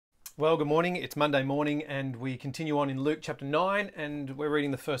Well, good morning. It's Monday morning and we continue on in Luke chapter 9 and we're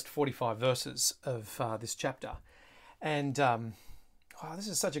reading the first 45 verses of this chapter. And this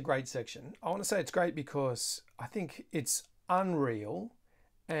is such a great section. I want to say it's great because I think it's unreal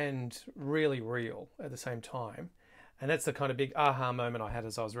and really real at the same time. And that's the kind of big aha moment I had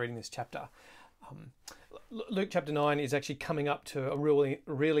as I was reading this chapter. Luke chapter 9 is actually coming up to a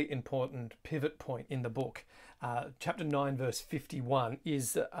really important pivot point in the book. Chapter 9 verse 51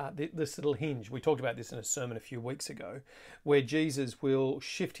 is this little hinge. We talked about this in a sermon a few weeks ago, where Jesus will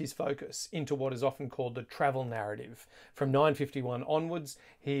shift his focus into what is often called the travel narrative. From 9:51 onwards,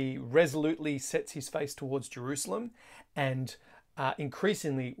 he resolutely sets his face towards Jerusalem, and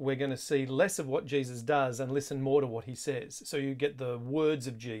increasingly we're going to see less of what Jesus does and listen more to what he says. So you get the words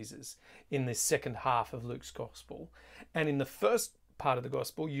of Jesus in this second half of Luke's gospel, and in the first part of the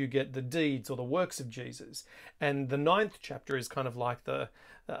gospel you get the deeds or the works of Jesus. And the 9th chapter is kind of like the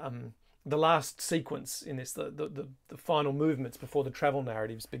last sequence in this, the final movements before the travel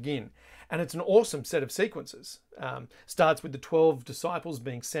narratives begin. And it's an awesome set of sequences. Starts with the 12 disciples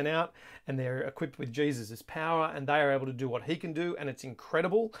being sent out, and they're equipped with Jesus' power, and they are able to do what he can do, and it's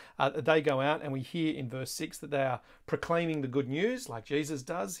incredible. They go out, and we hear in verse 6 that they are proclaiming the good news like Jesus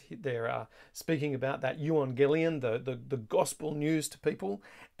does. They're speaking about that euangelion, the gospel news to people,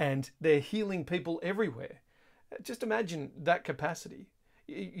 and they're healing people everywhere. Just imagine that capacity.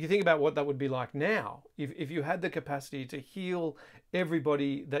 You think about what that would be like now if you had the capacity to heal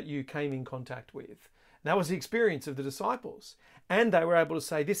everybody that you came in contact with. That was the experience of the disciples. And they were able to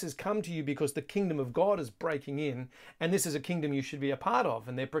say, this has come to you because the kingdom of God is breaking in, and this is a kingdom you should be a part of.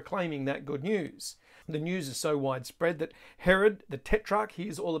 And they're proclaiming that good news. The news is so widespread that Herod, the tetrarch,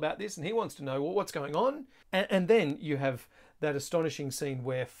 hears all about this, and he wants to know, well, what's going on? And then you have that astonishing scene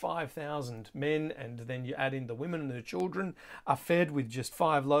where 5,000 men, and then you add in the women and the children, are fed with just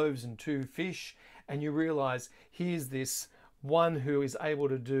 5 loaves and 2 fish. And you realize here's this one who is able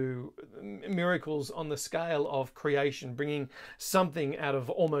to do miracles on the scale of creation, bringing something out of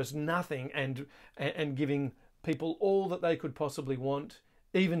almost nothing and giving people all that they could possibly want,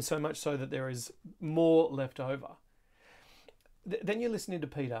 even so much so that there is more left over. Then you're listening to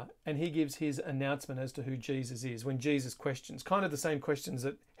Peter, and he gives his announcement as to who Jesus is when Jesus questions, kind of the same questions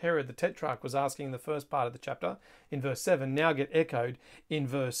that Herod the Tetrarch was asking in the first part of the chapter in verse 7, now get echoed in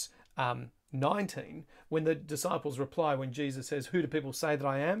verse 19, when the disciples reply when Jesus says, who do people say that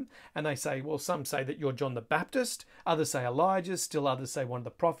I am? And they say, well, some say that you're John the Baptist, others say Elijah, still others say one of the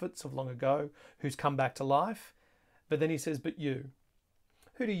prophets of long ago who's come back to life. But then he says, but you,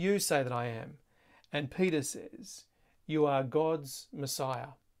 who do you say that I am? And Peter says, you are God's Messiah.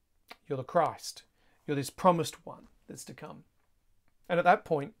 You're the Christ. You're this promised one that's to come. And at that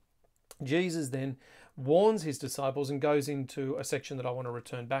point, Jesus then warns his disciples and goes into a section that I want to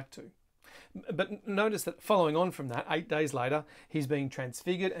return back to. But notice that following on from that, 8 days later, he's being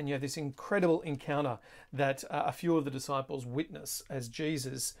transfigured, and you have this incredible encounter that a few of the disciples witness as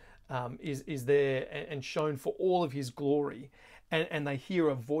Jesus is there and shown for all of his glory. And they hear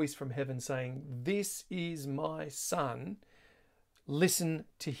a voice from heaven saying, this is my son, listen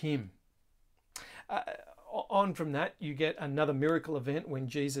to him. On from that, you get another miracle event when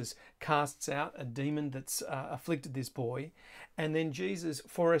Jesus casts out a demon that's afflicted this boy. And then Jesus,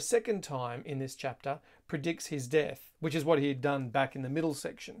 for a second time in this chapter, predicts his death, which is what he had done back in the middle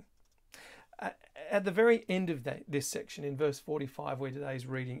section. At the very end of this section, in verse 45, where today's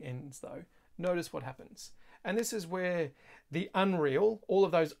reading ends, though, notice what happens. And this is where the unreal, all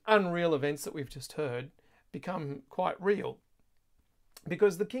of those unreal events that we've just heard, become quite real.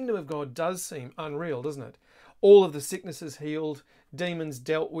 Because the kingdom of God does seem unreal, doesn't it? All of the sicknesses healed, demons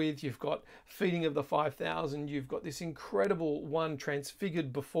dealt with, you've got feeding of the 5,000, you've got this incredible one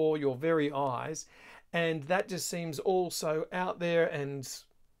transfigured before your very eyes, and that just seems all so out there and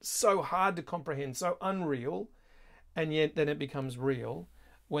so hard to comprehend, so unreal, and yet then it becomes real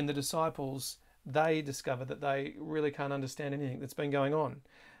when the disciples, they discover that they really can't understand anything that's been going on.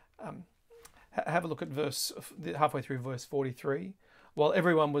 Have a look at halfway through verse 43. While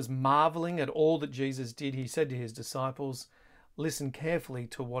everyone was marveling at all that Jesus did, he said to his disciples, listen carefully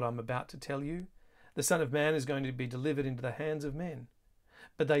to what I'm about to tell you. The Son of Man is going to be delivered into the hands of men.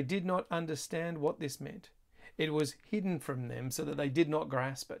 But they did not understand what this meant. It was hidden from them so that they did not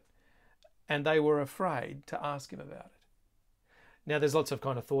grasp it. And they were afraid to ask him about it. Now, there's lots of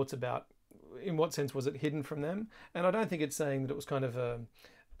kind of thoughts about in what sense was it hidden from them. And I don't think it's saying that it was kind of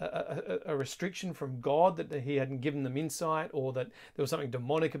a restriction from God, that he hadn't given them insight, or that there was something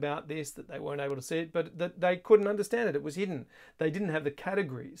demonic about this, that they weren't able to see it, but that they couldn't understand it. It was hidden. They didn't have the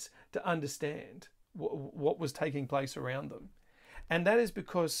categories to understand what was taking place around them. And that is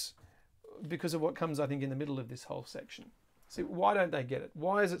because because of what comes, I think, in the middle of this whole section. See, why don't they get it?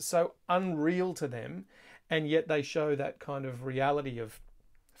 Why is it so unreal to them, and yet they show that kind of reality of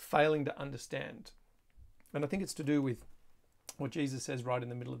failing to understand? And I think it's to do with what Jesus says right in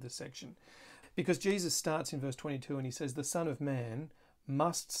the middle of this section. Because Jesus starts in verse 22 and he says, "The Son of Man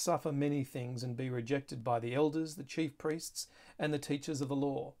must suffer many things and be rejected by the elders, the chief priests, and the teachers of the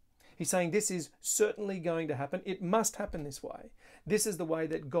law." He's saying this is certainly going to happen. It must happen this way. This is the way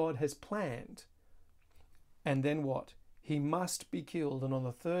that God has planned. And then what? He must be killed and on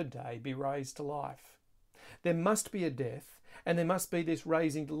the third day be raised to life. There must be a death and there must be this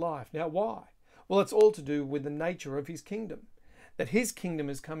raising to life. Now why? Well, it's all to do with the nature of his kingdom. That his kingdom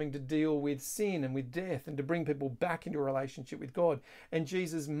is coming to deal with sin and with death and to bring people back into a relationship with God. And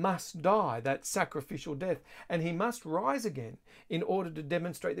Jesus must die that sacrificial death. And he must rise again in order to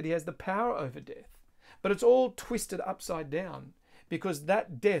demonstrate that he has the power over death. But it's all twisted upside down because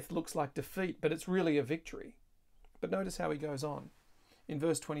that death looks like defeat, but it's really a victory. But notice how he goes on. In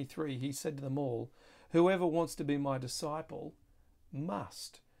verse 23, he said to them all, "Whoever wants to be my disciple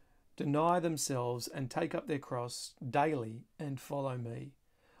must deny themselves and take up their cross daily and follow me.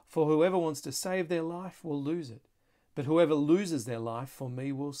 For whoever wants to save their life will lose it, but whoever loses their life for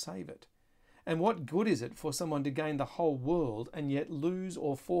me will save it. And what good is it for someone to gain the whole world and yet lose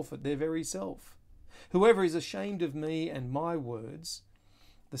or forfeit their very self? Whoever is ashamed of me and my words,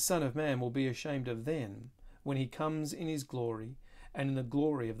 the Son of Man will be ashamed of them when he comes in his glory and in the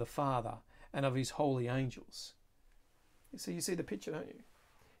glory of the Father and of his holy angels." So you see the picture, don't you?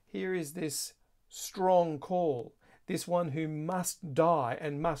 Here is this strong call, this one who must die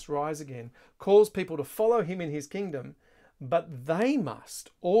and must rise again, calls people to follow him in his kingdom, but they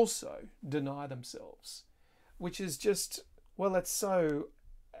must also deny themselves, which is just, well, it's so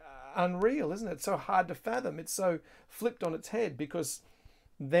unreal, isn't it? It's so hard to fathom. It's so flipped on its head because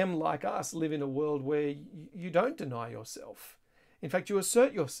them, like us, live in a world where you don't deny yourself. In fact, you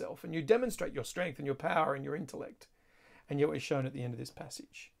assert yourself and you demonstrate your strength and your power and your intellect. And yet we're shown at the end of this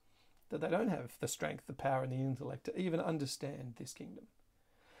passage that they don't have the strength, the power and the intellect to even understand this kingdom.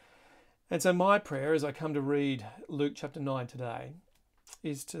 And so my prayer as I come to read Luke chapter 9 today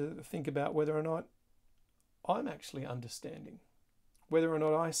is to think about whether or not I'm actually understanding, whether or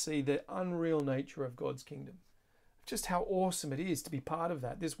not I see the unreal nature of God's kingdom, just how awesome it is to be part of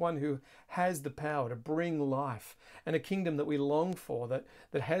that, this one who has the power to bring life and a kingdom that we long for, that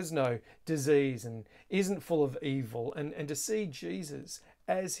has no disease and isn't full of evil, and to see Jesus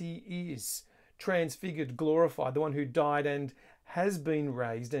as he is, transfigured, glorified, the one who died and has been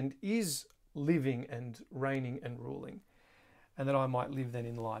raised and is living and reigning and ruling, and that I might live then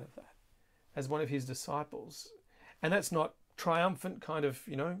in light of that as one of his disciples. And that's not triumphant kind of,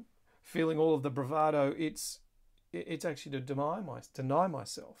 feeling all of the bravado. It's actually to deny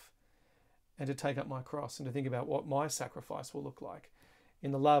myself and to take up my cross and to think about what my sacrifice will look like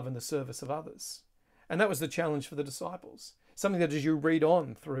in the love and the service of others. And that was the challenge for the disciples. Something that as you read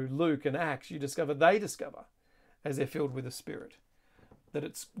on through Luke and Acts, they discover as they're filled with the Spirit, that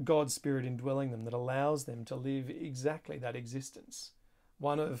it's God's Spirit indwelling them that allows them to live exactly that existence,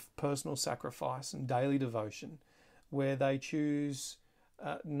 one of personal sacrifice and daily devotion, where they choose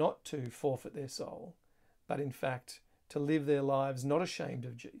not to forfeit their soul, but in fact to live their lives not ashamed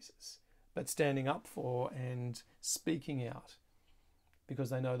of Jesus, but standing up for and speaking out because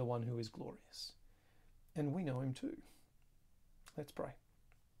they know the one who is glorious. And we know him too. Let's pray.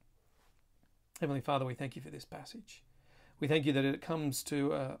 Heavenly Father, we thank you for this passage. We thank you that it comes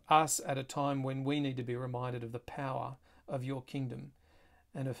to us at a time when we need to be reminded of the power of your kingdom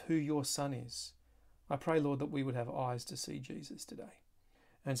and of who your Son is. I pray, Lord, that we would have eyes to see Jesus today.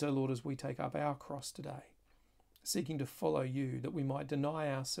 And so, Lord, as we take up our cross today, seeking to follow you, that we might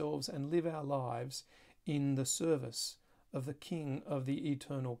deny ourselves and live our lives in the service of the King of the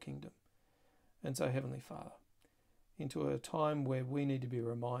eternal kingdom. And so, Heavenly Father, into a time where we need to be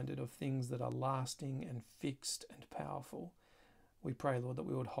reminded of things that are lasting and fixed and powerful, we pray, Lord, that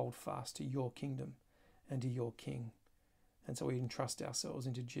we would hold fast to your kingdom and to your King. And so we entrust ourselves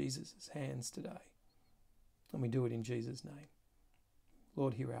into Jesus' hands today. And we do it in Jesus' name.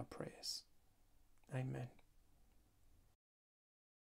 Lord, hear our prayers. Amen.